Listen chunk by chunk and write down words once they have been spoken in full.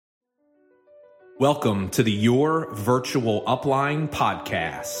Welcome to the Your Virtual Upline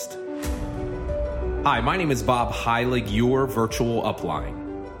podcast. Hi, my name is Bob Heilig, Your Virtual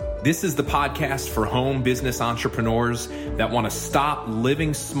Upline. This is the podcast for home business entrepreneurs that want to stop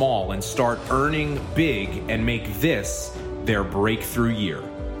living small and start earning big and make this their breakthrough year.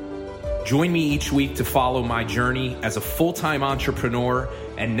 Join me each week to follow my journey as a full-time entrepreneur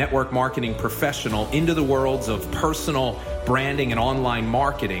and network marketing professional into the worlds of personal branding and online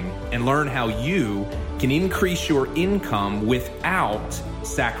marketing, and learn how you can increase your income without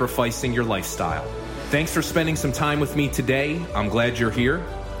sacrificing your lifestyle. Thanks for spending some time with me today. I'm glad you're here.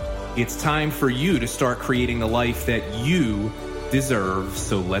 It's time for you to start creating the life that you deserve.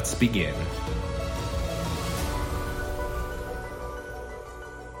 So let's begin.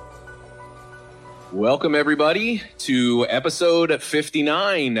 Welcome, everybody, to episode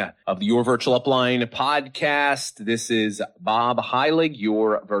 59 of the Your Virtual Upline podcast. This is Bob Heilig,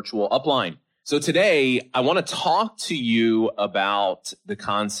 Your Virtual Upline. So today, I want to talk to you about the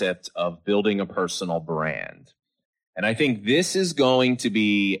concept of building a personal brand. And I think this is going to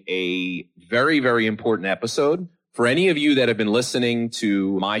be a very, very important episode for any of you that have been listening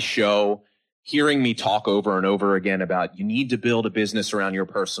to my show, hearing me talk over and over again about you need to build a business around your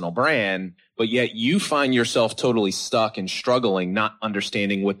personal brand, but yet you find yourself totally stuck and struggling, not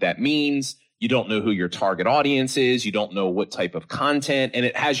understanding what that means. You don't know who your target audience is. You don't know what type of content, and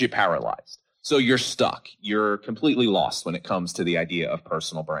it has you paralyzed. So you're stuck. You're completely lost when it comes to the idea of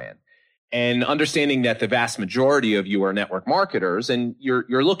personal brand. And understanding that the vast majority of you are network marketers, and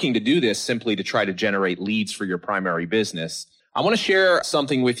you're looking to do this simply to try to generate leads for your primary business, I want to share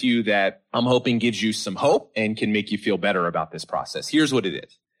something with you that I'm hoping gives you some hope and can make you feel better about this process. Here's what it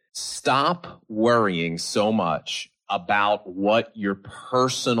is. Stop worrying so much about what your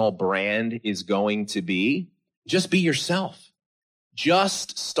personal brand is going to be. Just be yourself.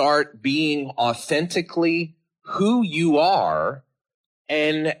 Just start being authentically who you are.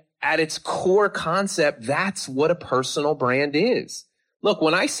 And at its core concept, that's what a personal brand is. Look,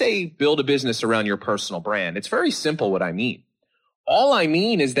 when I say build a business around your personal brand, it's very simple what I mean. All I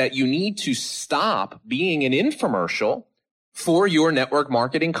mean is that you need to stop being an infomercial for your network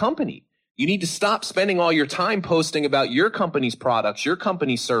marketing company. You need to stop spending all your time posting about your company's products, your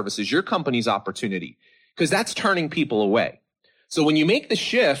company's services, your company's opportunity, because that's turning people away. So when you make the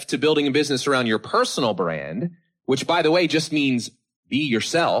shift to building a business around your personal brand, which, by the way, just means be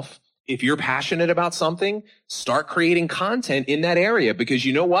yourself. If you're passionate about something, start creating content in that area, because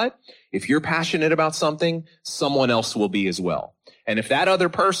you know what? If you're passionate about something, someone else will be as well. And if that other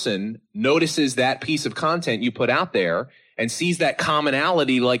person notices that piece of content you put out there and sees that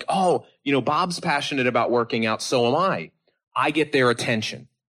commonality, like, oh, Bob's passionate about working out, so am I get their attention.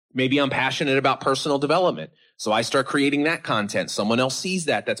 Maybe I'm passionate about personal development, so I start creating that content. Someone else sees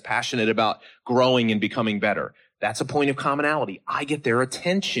that's passionate about growing and becoming better. That's a point of commonality. I get their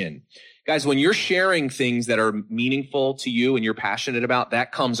attention. Guys, when you're sharing things that are meaningful to you and you're passionate about,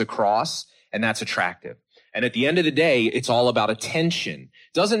 that comes across, and that's attractive. And at the end of the day, it's all about attention.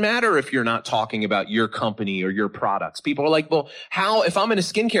 Doesn't matter if you're not talking about your company or your products. People are like, well, if I'm in a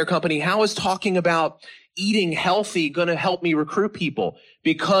skincare company, how is talking about eating healthy going to help me recruit people?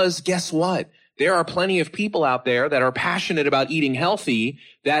 Because guess what? There are plenty of people out there that are passionate about eating healthy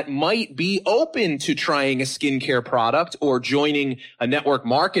that might be open to trying a skincare product or joining a network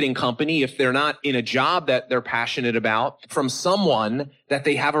marketing company if they're not in a job that they're passionate about from someone that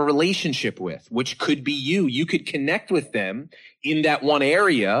they have a relationship with, which could be you. You could connect with them in that one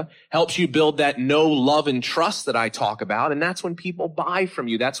area, helps you build that know, love, and trust that I talk about. And that's when people buy from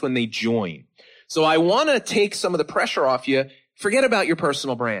you. That's when they join. So I want to take some of the pressure off you. Forget about your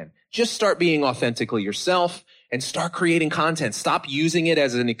personal brand. Just start being authentically yourself and start creating content. Stop using it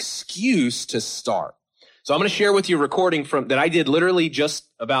as an excuse to start. So I'm going to share with you a recording that I did literally just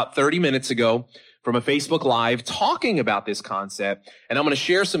about 30 minutes ago from a Facebook Live talking about this concept. And I'm going to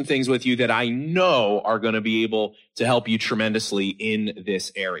share some things with you that I know are going to be able to help you tremendously in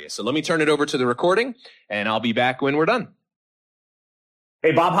this area. So let me turn it over to the recording, and I'll be back when we're done.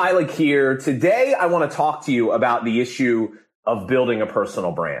 Hey, Bob Heilig here. Today, I want to talk to you about the issue of building a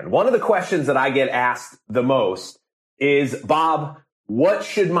personal brand. One of the questions that I get asked the most is, Bob, what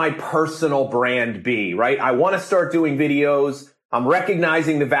should my personal brand be, right? I want to start doing videos. I'm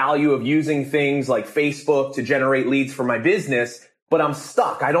recognizing the value of using things like Facebook to generate leads for my business, but I'm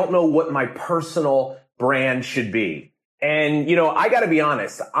stuck. I don't know what my personal brand should be. And, I got to be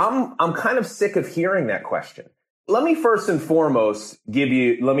honest, I'm kind of sick of hearing that question. Let me first and foremost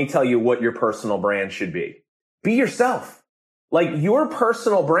let me tell you what your personal brand should be. Be yourself. Like, your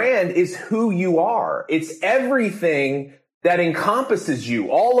personal brand is who you are. It's everything that encompasses you,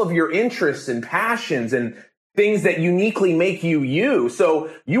 all of your interests and passions and things that uniquely make you you.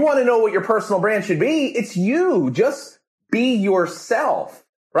 So you want to know what your personal brand should be? It's you. Just be yourself,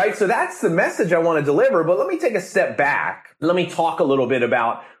 right? So that's the message I want to deliver. But let me take a step back. Let me talk a little bit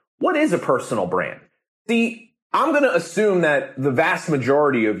about what is a personal brand. See, I'm going to assume that the vast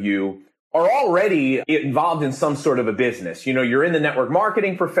majority of you are already involved in some sort of a business. You know, you're in the network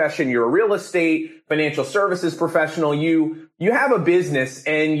marketing profession, you're a real estate, financial services professional, you have a business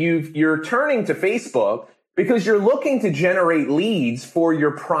and you're turning to Facebook because you're looking to generate leads for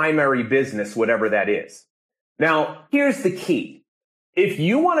your primary business, whatever that is. Now, here's the key. If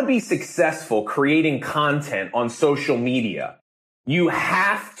you want to be successful creating content on social media, you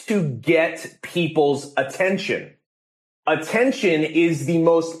have to get people's attention. Attention is the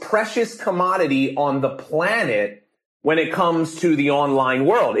most precious commodity on the planet when it comes to the online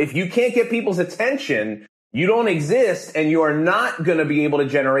world. If you can't get people's attention, you don't exist and you are not going to be able to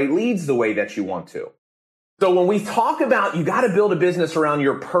generate leads the way that you want to. So when we talk about you got to build a business around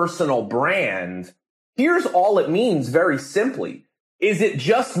your personal brand, here's all it means very simply, is it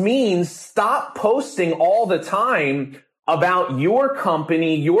just means stop posting all the time about your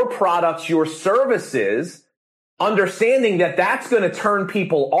company, your products, your services, understanding that that's going to turn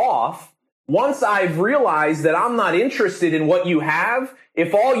people off. Once I've realized that I'm not interested in what you have,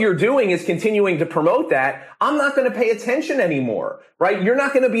 if all you're doing is continuing to promote that, I'm not going to pay attention anymore, right? You're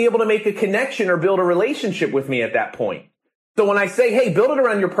not going to be able to make a connection or build a relationship with me at that point. So when I say, hey, build it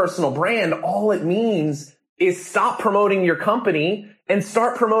around your personal brand, all it means is stop promoting your company and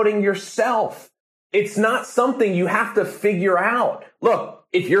start promoting yourself. It's not something you have to figure out. Look,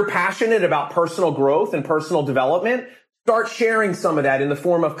 if you're passionate about personal growth and personal development, start sharing some of that in the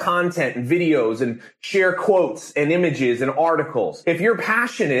form of content and videos and share quotes and images and articles. If you're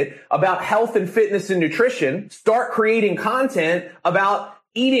passionate about health and fitness and nutrition, start creating content about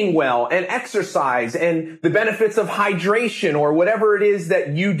eating well and exercise and the benefits of hydration or whatever it is that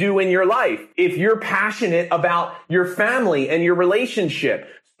you do in your life. If you're passionate about your family and your relationship,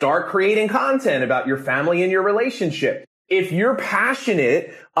 start creating content about your family and your relationship. If you're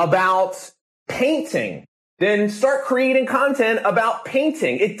passionate about painting, then start creating content about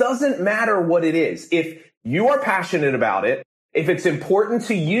painting. It doesn't matter what it is. If you are passionate about it, if it's important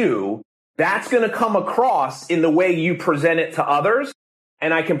to you, that's going to come across in the way you present it to others.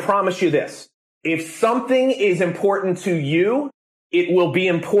 And I can promise you this, if something is important to you, it will be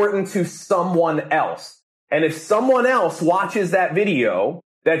important to someone else. And if someone else watches that video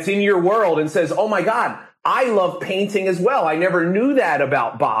that's in your world and says, oh my God, I love painting as well. I never knew that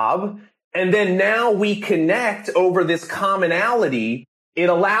about Bob. And then now we connect over this commonality. It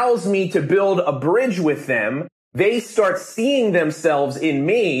allows me to build a bridge with them. They start seeing themselves in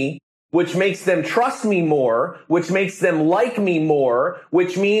me, which makes them trust me more, which makes them like me more,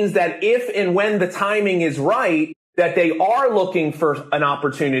 which means that if and when the timing is right, that they are looking for an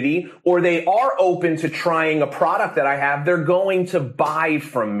opportunity or they are open to trying a product that I have, they're going to buy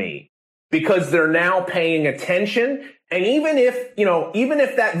from me because they're now paying attention. And even if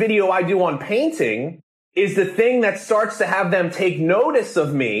that video I do on painting is the thing that starts to have them take notice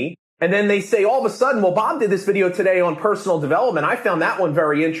of me, and then they say all of a sudden, well, Bob did this video today on personal development. I found that one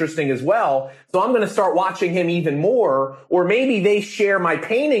very interesting as well. So I'm going to start watching him even more. Or maybe they share my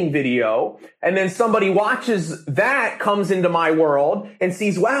painting video and then somebody watches that, comes into my world and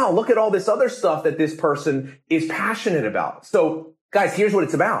sees, wow, look at all this other stuff that this person is passionate about. So guys, here's what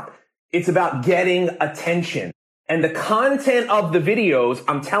it's about. It's about getting attention. And the content of the videos,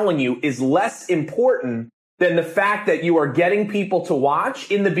 I'm telling you, is less important than the fact that you are getting people to watch.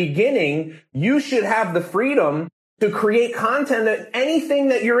 In the beginning, you should have the freedom to create content of anything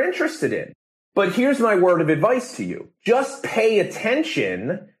that you're interested in. But here's my word of advice to you. Just pay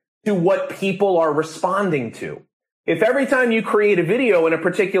attention to what people are responding to. If every time you create a video in a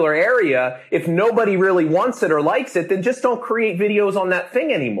particular area, if nobody really wants it or likes it, then just don't create videos on that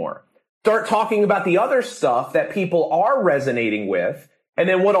thing anymore. Start talking about the other stuff that people are resonating with. And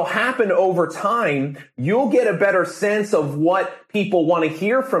then what'll happen over time, you'll get a better sense of what people want to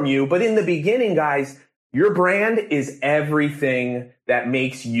hear from you. But in the beginning, guys, your brand is everything that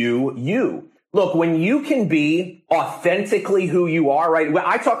makes you, you. Look, when you can be authentically who you are, right?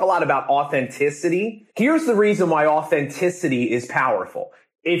 I talk a lot about authenticity. Here's the reason why authenticity is powerful.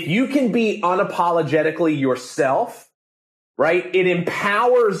 If you can be unapologetically yourself, right? It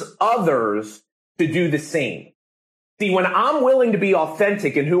empowers others to do the same. See, when I'm willing to be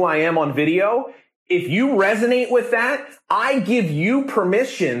authentic in who I am on video, if you resonate with that, I give you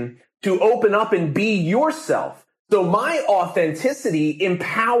permission to open up and be yourself. So my authenticity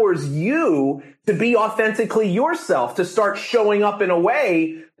empowers you to be authentically yourself, to start showing up in a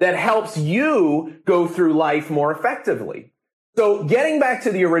way that helps you go through life more effectively. So getting back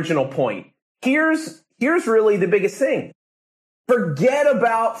to the original point, here's really the biggest thing. Forget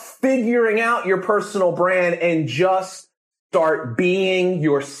about figuring out your personal brand and just start being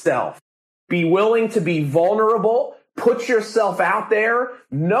yourself. Be willing to be vulnerable, put yourself out there,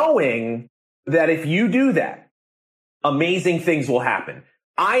 knowing that if you do that, amazing things will happen.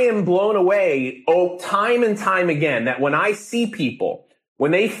 I am blown away time and time again that when I see people,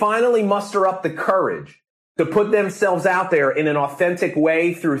 when they finally muster up the courage to put themselves out there in an authentic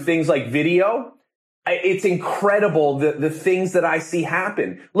way through things like video, it's incredible the things that I see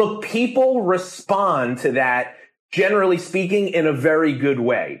happen. Look, people respond to that, generally speaking, in a very good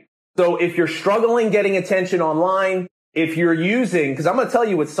way. So if you're struggling getting attention online, if you're using, because I'm going to tell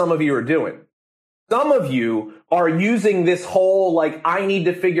you what some of you are doing. Some of you are using this whole, I need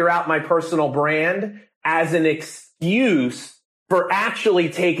to figure out my personal brand as an excuse for actually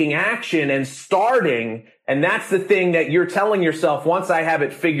taking action and starting. And that's the thing that you're telling yourself, once I have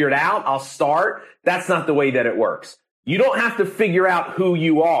it figured out, I'll start. That's not the way that it works. You don't have to figure out who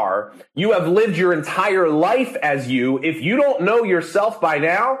you are. You have lived your entire life as you. If you don't know yourself by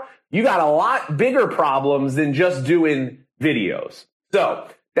now, you got a lot bigger problems than just doing videos. So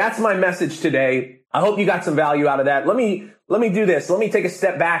that's my message today. I hope you got some value out of that. Let me do this. Let me take a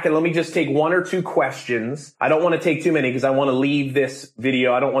step back and let me just take one or two questions. I don't want to take too many because I want to leave this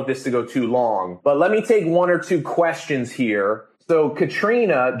video. I don't want this to go too long, but let me take one or two questions here. So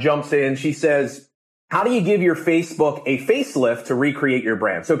Katrina jumps in. She says, how do you give your Facebook a facelift to recreate your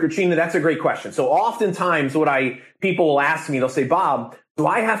brand? So Katrina, that's a great question. So oftentimes people will ask me, they'll say, Bob, do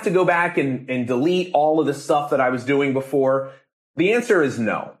I have to go back and delete all of the stuff that I was doing before? The answer is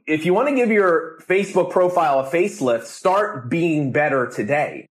no. If you want to give your Facebook profile a facelift, start being better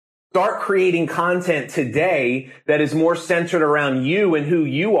today. Start creating content today that is more centered around you and who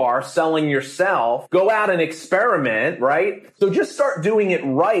you are, selling yourself. Go out and experiment, right? So just start doing it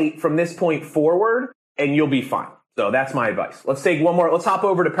right from this point forward and you'll be fine. So that's my advice. Let's take one more. Let's hop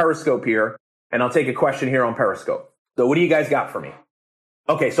over to Periscope here and I'll take a question here on Periscope. So what do you guys got for me?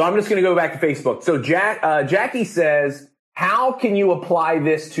 Okay, so I'm just going to go back to Facebook. So Jackie says, how can you apply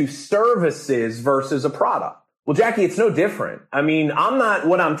this to services versus a product? Well, Jackie, it's no different. I mean,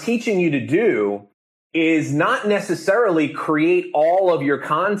 what I'm teaching you to do is not necessarily create all of your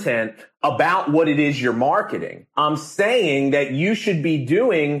content about what it is you're marketing. I'm saying that you should be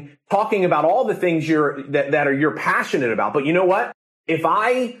talking about all the things you're passionate about. But you know what?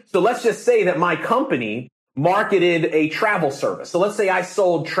 So let's just say that my company marketed a travel service. So let's say I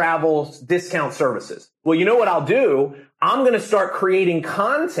sold travel discount services. Well, you know what I'll do? I'm going to start creating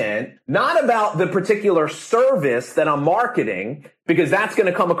content, not about the particular service that I'm marketing, because that's going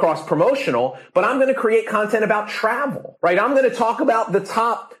to come across promotional, but I'm going to create content about travel, right? I'm going to talk about the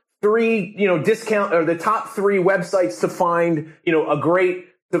top 3, discount or the top 3 websites to find,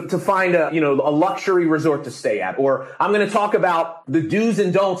 to find a luxury resort to stay at. Or I'm going to talk about the do's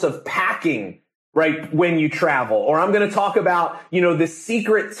and don'ts of packing, right, when you travel. Or I'm going to talk about, the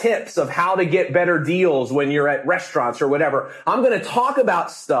secret tips of how to get better deals when you're at restaurants or whatever. I'm going to talk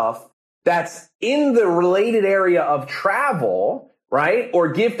about stuff that's in the related area of travel, right?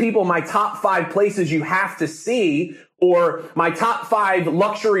 Or give people my top 5 places you have to see, or my top 5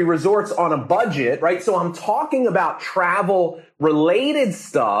 luxury resorts on a budget, right? So I'm talking about travel related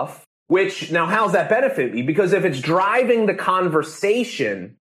stuff, which now how's that benefit me? Because if it's driving the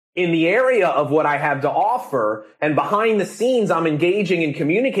conversation in the area of what I have to offer, and behind the scenes, I'm engaging and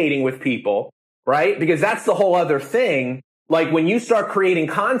communicating with people, right? Because that's the whole other thing. Like when you start creating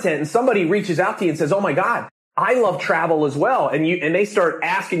content and somebody reaches out to you and says, oh my God, I love travel as well. And they start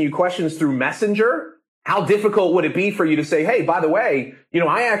asking you questions through Messenger. How difficult would it be for you to say, hey, by the way,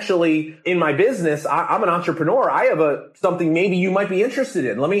 I actually, in my business, I'm an entrepreneur. I have something maybe you might be interested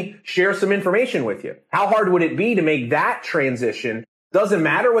in. Let me share some information with you. How hard would it be to make that transition? Doesn't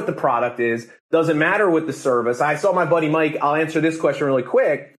matter what the product is. Doesn't matter what the service. I saw my buddy Mike. I'll answer this question really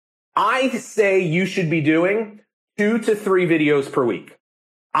quick. I say you should be doing 2 to 3 videos per week.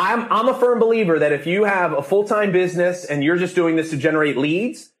 I'm a firm believer that if you have a full-time business and you're just doing this to generate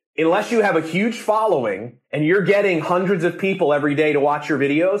leads, unless you have a huge following and you're getting hundreds of people every day to watch your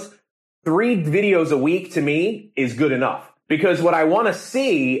videos, 3 videos a week to me is good enough. Because what I want to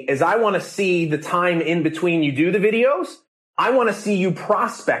see is I want to see the time in between you do the videos. I want to see you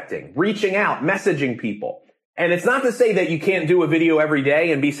prospecting, reaching out, messaging people. And it's not to say that you can't do a video every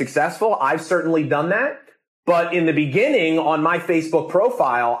day and be successful. I've certainly done that. But in the beginning on my Facebook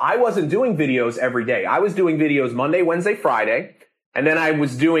profile, I wasn't doing videos every day. I was doing videos Monday, Wednesday, Friday, and then I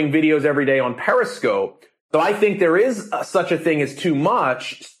was doing videos every day on Periscope. So I think there is such a thing as too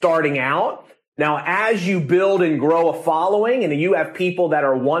much starting out. Now, as you build and grow a following and you have people that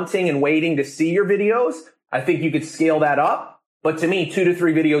are wanting and waiting to see your videos, I think you could scale that up. But to me, 2 to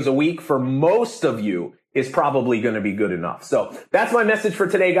 3 videos a week for most of you is probably going to be good enough. So that's my message for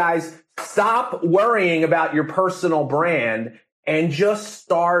today, guys. Stop worrying about your personal brand and just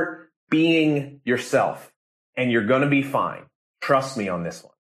start being yourself, and you're going to be fine. Trust me on this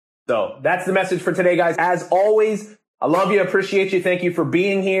one. So that's the message for today, guys. As always, I love you. Appreciate you. Thank you for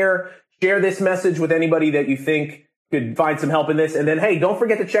being here. Share this message with anybody that you think could find some help in this. And then, hey, don't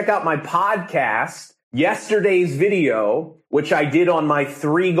forget to check out my podcast. Yesterday's video, which I did on my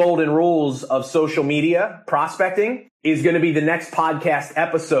 3 golden rules of social media prospecting, is going to be the next podcast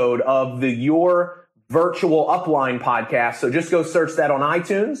episode of the Your Virtual Upline podcast. So just go search that on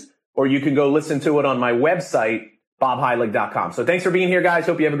iTunes, or you can go listen to it on my website, bobheilig.com. So thanks for being here, guys.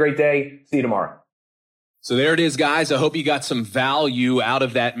 Hope you have a great day. See you tomorrow. So there it is, guys. I hope you got some value out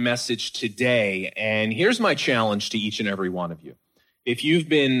of that message today. And here's my challenge to each and every one of you. If you've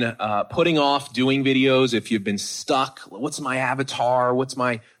been putting off doing videos, if you've been stuck, what's my avatar? What's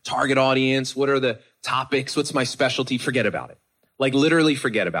my target audience? What are the topics? What's my specialty? Forget about it. Like literally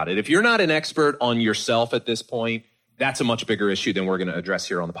forget about it. If you're not an expert on yourself at this point, that's a much bigger issue than we're going to address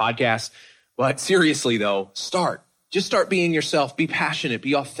here on the podcast. But seriously though, just start being yourself. Be passionate,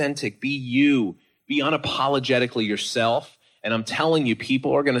 be authentic, be you, be unapologetically yourself. And I'm telling you,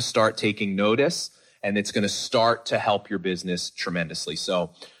 people are going to start taking notice. And it's going to start to help your business tremendously.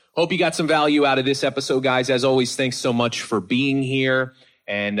 So hope you got some value out of this episode, guys. As always, thanks so much for being here.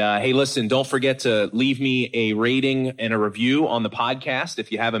 And hey, listen, don't forget to leave me a rating and a review on the podcast.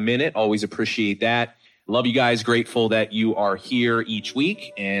 If you have a minute, always appreciate that. Love you guys. Grateful that you are here each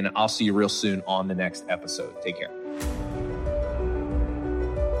week. And I'll see you real soon on the next episode. Take care.